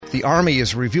The Army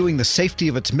is reviewing the safety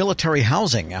of its military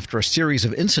housing after a series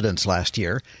of incidents last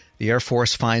year. The Air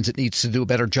Force finds it needs to do a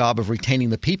better job of retaining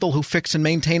the people who fix and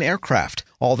maintain aircraft.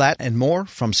 All that and more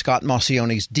from Scott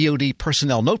Maucione's DoD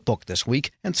Personnel Notebook this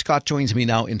week, and Scott joins me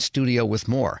now in studio with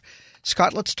more.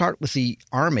 Scott, let's start with the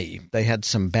Army. They had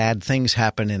some bad things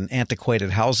happen in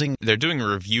antiquated housing. They're doing a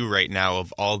review right now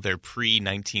of all their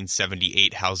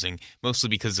pre-1978 housing, mostly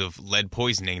because of lead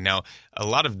poisoning. Now, a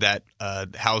lot of that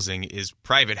housing is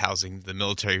private housing. The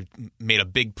military made a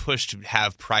big push to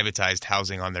have privatized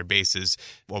housing on their bases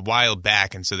a while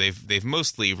back, and so they've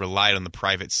mostly relied on the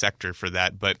private sector for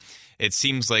that. But it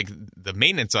seems like the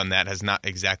maintenance on that has not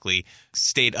exactly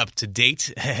stayed up to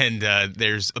date, and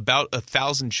there's about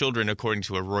 1,000 children, according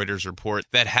to a Reuters report,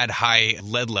 that had high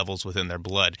lead levels within their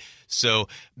blood. So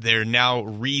they're now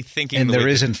rethinking. And there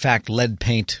is, in fact, lead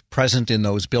paint present in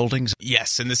those buildings?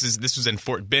 Yes, and this was in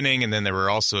Fort Benning, and then there were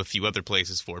also a few other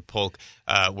places, Fort Polk,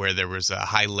 where there was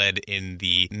high lead in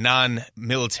the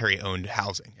non-military-owned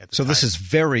housing at the time. This is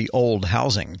very old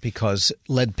housing because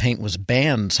lead paint was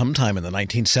banned sometime in the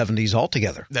 1970s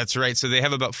altogether. That's right. So they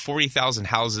have about 40,000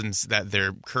 houses that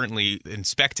they're currently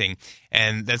inspecting,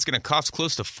 and that's going to cost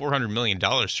close to $400 million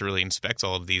to really inspect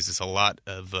all of these. It's a lot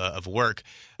of work.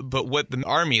 But what the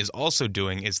Army is also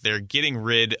doing is they're getting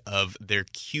rid of their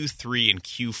Q3 and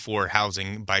Q4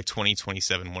 housing by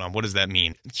 2027. What does that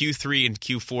mean? Q3 and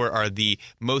Q4 are the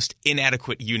most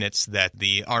inadequate units that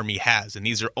the Army has, and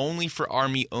these are only for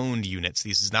Army-owned units.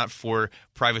 This is not for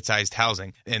privatized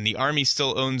housing. And the Army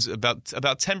still owns about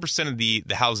 10% of the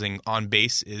housing on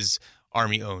base is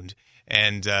Army-owned.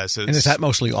 And is that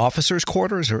mostly officers'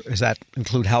 quarters, or does that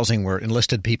include housing where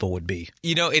enlisted people would be?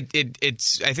 You know,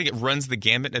 it's I think it runs the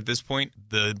gamut at this point.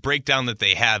 The breakdown that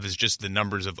they have is just the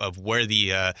numbers of where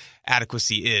the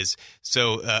adequacy is.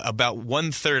 So about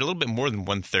one-third, a little bit more than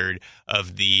one-third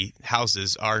of the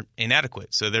houses are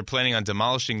inadequate. So they're planning on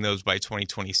demolishing those by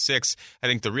 2026. I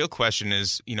think the real question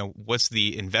is, what's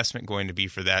the investment going to be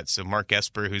for that? So Mark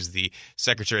Esper, who's the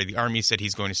Secretary of the Army, said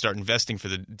he's going to start investing for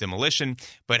the demolition,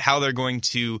 but how they're going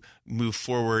to move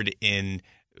forward in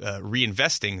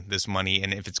reinvesting this money,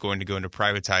 and if it's going to go into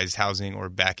privatized housing or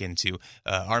back into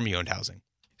Army-owned housing.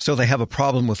 So they have a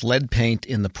problem with lead paint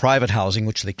in the private housing,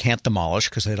 which they can't demolish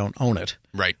because they don't own it.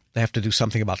 Right. They have to do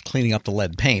something about cleaning up the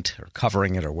lead paint or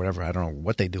covering it or whatever. I don't know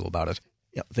what they do about it.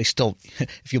 They still,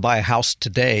 if you buy a house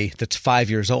today that's 5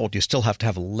 years old, you still have to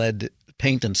have a lead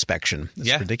paint inspection.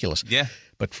 It's ridiculous. Yeah.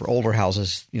 But for older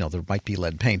houses, there might be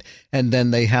lead paint. And then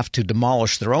they have to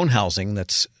demolish their own housing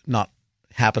that's not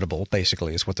habitable,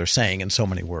 basically, is what they're saying in so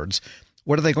many words.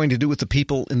 What are they going to do with the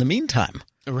people in the meantime?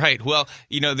 Right. Well,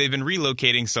 they've been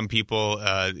relocating some people,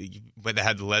 but they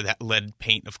had the lead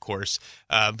paint, of course.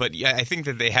 But yeah, I think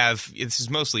that this is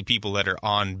mostly people that are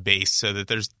on base, so that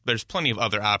there's plenty of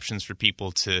other options for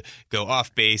people to go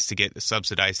off base to get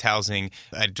subsidized housing.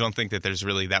 I don't think that there's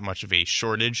really that much of a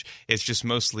shortage. It's just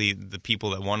mostly the people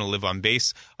that want to live on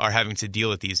base are having to deal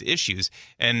with these issues.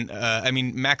 And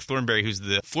Mac Thornberry, who's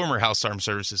the former House Armed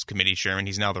Services Committee chairman,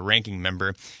 he's now the ranking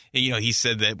member. He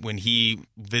said that when he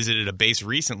visited a base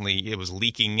recently, it was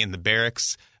leaking in the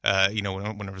barracks.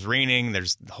 When it was raining,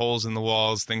 there's holes in the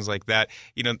walls, things like that.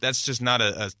 That's just not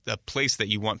a place that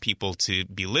you want people to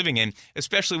be living in,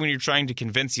 especially when you're trying to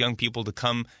convince young people to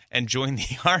come and join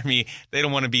the Army. They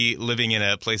don't want to be living in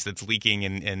a place that's leaking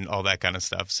and all that kind of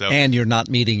stuff. So, and you're not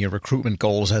meeting your recruitment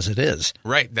goals as it is.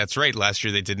 Right. That's right. Last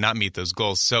year they did not meet those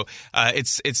goals. So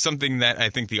it's something that I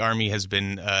think the Army has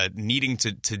been needing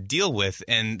to deal with,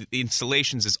 and the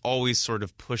installations is always sort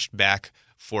of pushed back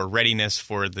for readiness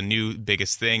for the new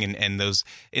biggest thing, and those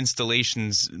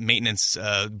installations maintenance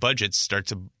budgets start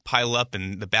to pile up,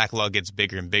 and the backlog gets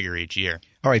bigger and bigger each year.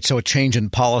 All right, so a change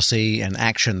in policy and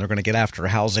action, they're going to get after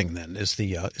housing then is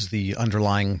the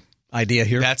underlying idea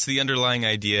here? That's the underlying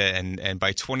idea, and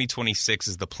by 2026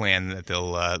 is the plan that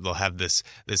they'll have this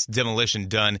demolition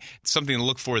done. It's something to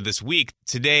look for this week.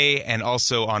 Today and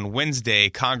also on Wednesday,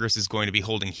 Congress is going to be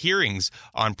holding hearings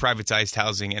on privatized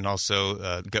housing and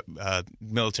also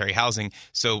military housing.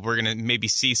 So we're going to maybe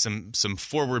see some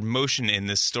forward motion in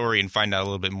this story and find out a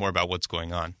little bit more about what's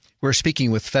going on. We're speaking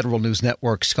with Federal News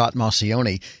Network's Scott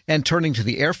Maucione, and turning to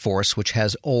the Air Force, which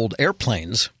has old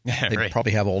airplanes. They Right.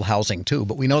 probably have old housing too,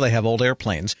 but we know they have old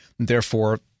airplanes. And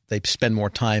therefore, they spend more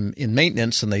time in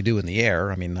maintenance than they do in the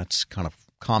air. I mean, that's kind of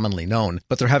commonly known,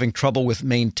 but they're having trouble with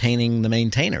maintaining the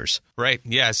maintainers. Right.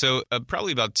 Yeah. So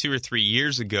probably about 2 or 3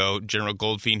 years ago, General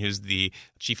Goldfein, who's the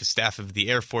chief of staff of the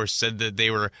Air Force, said that they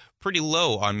were pretty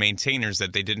low on maintainers,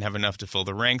 that they didn't have enough to fill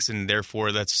the ranks, and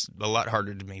therefore that's a lot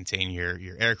harder to maintain your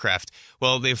aircraft.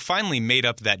 Well, they've finally made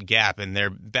up that gap, and they're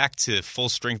back to full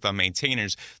strength on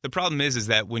maintainers. The problem is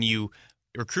that when you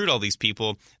recruit all these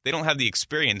people, they don't have the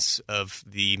experience of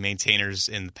the maintainers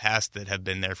in the past that have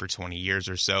been there for 20 years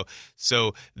or so.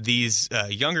 So these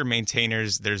younger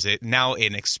maintainers, there's now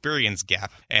an experience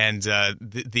gap, and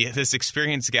this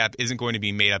experience gap isn't going to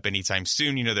be made up anytime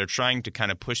soon. You know, they're trying to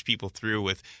kind of push people through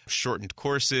with shortened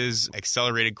courses,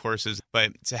 accelerated courses,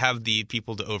 but to have the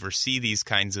people to oversee these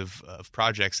kinds of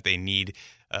projects, they need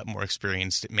more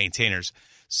experienced maintainers.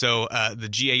 So the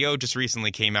GAO just recently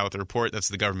came out with a report. That's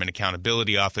the Government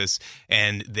Accountability Office.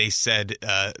 And they said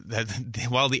that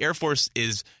while the Air Force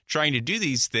is trying to do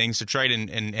these things to try to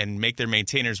and make their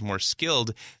maintainers more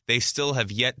skilled, they still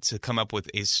have yet to come up with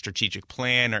a strategic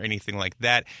plan or anything like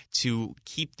that to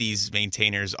keep these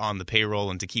maintainers on the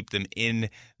payroll and to keep them in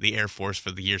the Air Force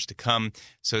for the years to come.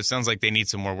 So it sounds like they need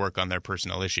some more work on their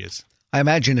personnel issues. I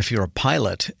imagine if you're a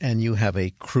pilot and you have a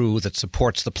crew that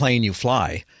supports the plane you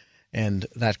fly, and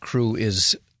that crew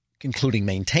is including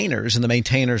maintainers, and the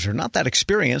maintainers are not that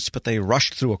experienced, but they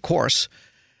rushed through a course,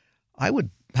 I would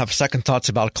have second thoughts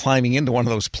about climbing into one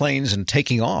of those planes and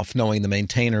taking off, knowing the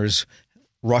maintainers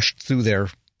rushed through their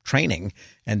training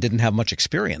and didn't have much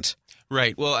experience.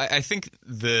 Right. Well, I think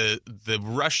the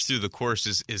rush through the course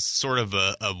is sort of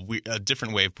a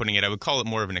different way of putting it. I would call it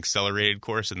more of an accelerated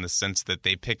course in the sense that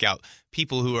they pick out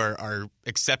people who are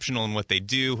exceptional in what they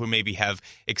do, who maybe have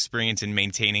experience in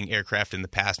maintaining aircraft in the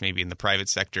past, maybe in the private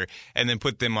sector, and then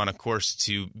put them on a course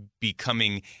to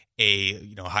becoming a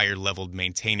higher leveled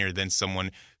maintainer than someone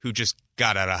who just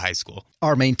got out of high school.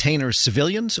 Are maintainers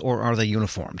civilians or are they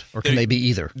uniformed? Or can they be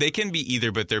either? They can be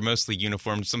either, but they're mostly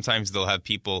uniformed. Sometimes they'll have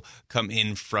people come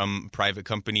in from private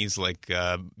companies like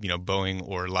Boeing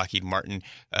or Lockheed Martin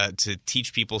to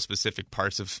teach people specific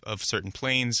parts of certain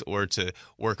planes or to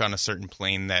work on a certain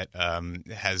plane that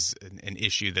has an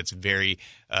issue that's very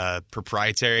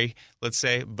proprietary, let's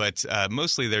say. But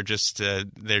mostly they're just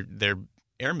they're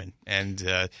airmen, and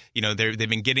they've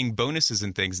been getting bonuses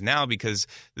and things now because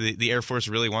the Air Force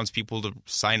really wants people to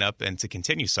sign up and to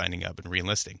continue signing up and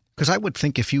re-enlisting. Because I would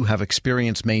think if you have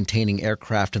experience maintaining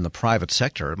aircraft in the private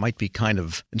sector, it might be kind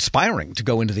of inspiring to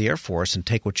go into the Air Force and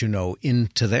take what you know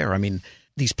into there. I mean,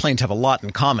 these planes have a lot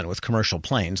in common with commercial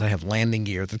planes. They have landing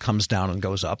gear that comes down and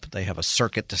goes up. They have a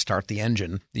circuit to start the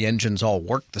engine. The engines all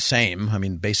work the same. I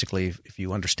mean, basically, if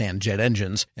you understand jet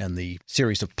engines and the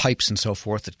series of pipes and so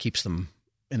forth that keeps them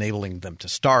enabling them to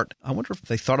start. I wonder if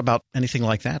they thought about anything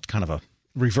like that, kind of a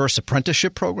reverse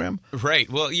apprenticeship program? Right.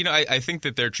 Well, I think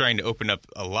that they're trying to open up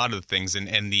a lot of things. And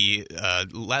the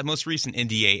most recent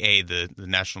NDAA, the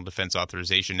National Defense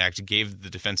Authorization Act, gave the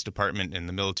Defense Department and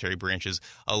the military branches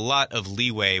a lot of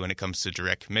leeway when it comes to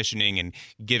direct commissioning and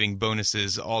giving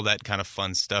bonuses, all that kind of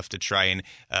fun stuff to try and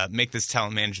make this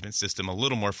talent management system a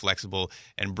little more flexible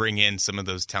and bring in some of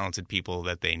those talented people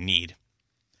that they need.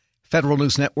 Federal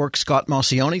News Network, Scott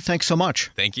Maucione, thanks so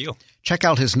much. Thank you. Check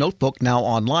out his notebook now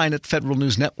online at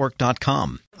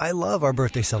federalnewsnetwork.com. I love our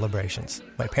birthday celebrations.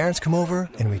 My parents come over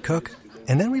and we cook,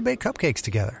 and then we bake cupcakes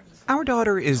together. Our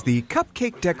daughter is the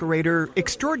cupcake decorator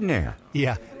extraordinaire.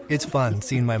 Yeah, it's fun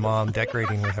seeing my mom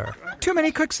decorating with her. Too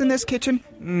many cooks in this kitchen?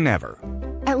 Never.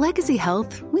 At Legacy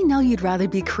Health, we know you'd rather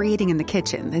be creating in the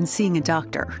kitchen than seeing a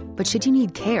doctor. But should you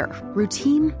need care,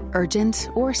 routine, urgent,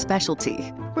 or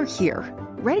specialty, we're here,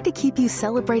 ready to keep you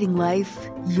celebrating life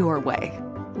your way.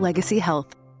 Legacy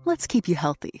Health. Let's keep you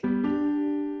healthy.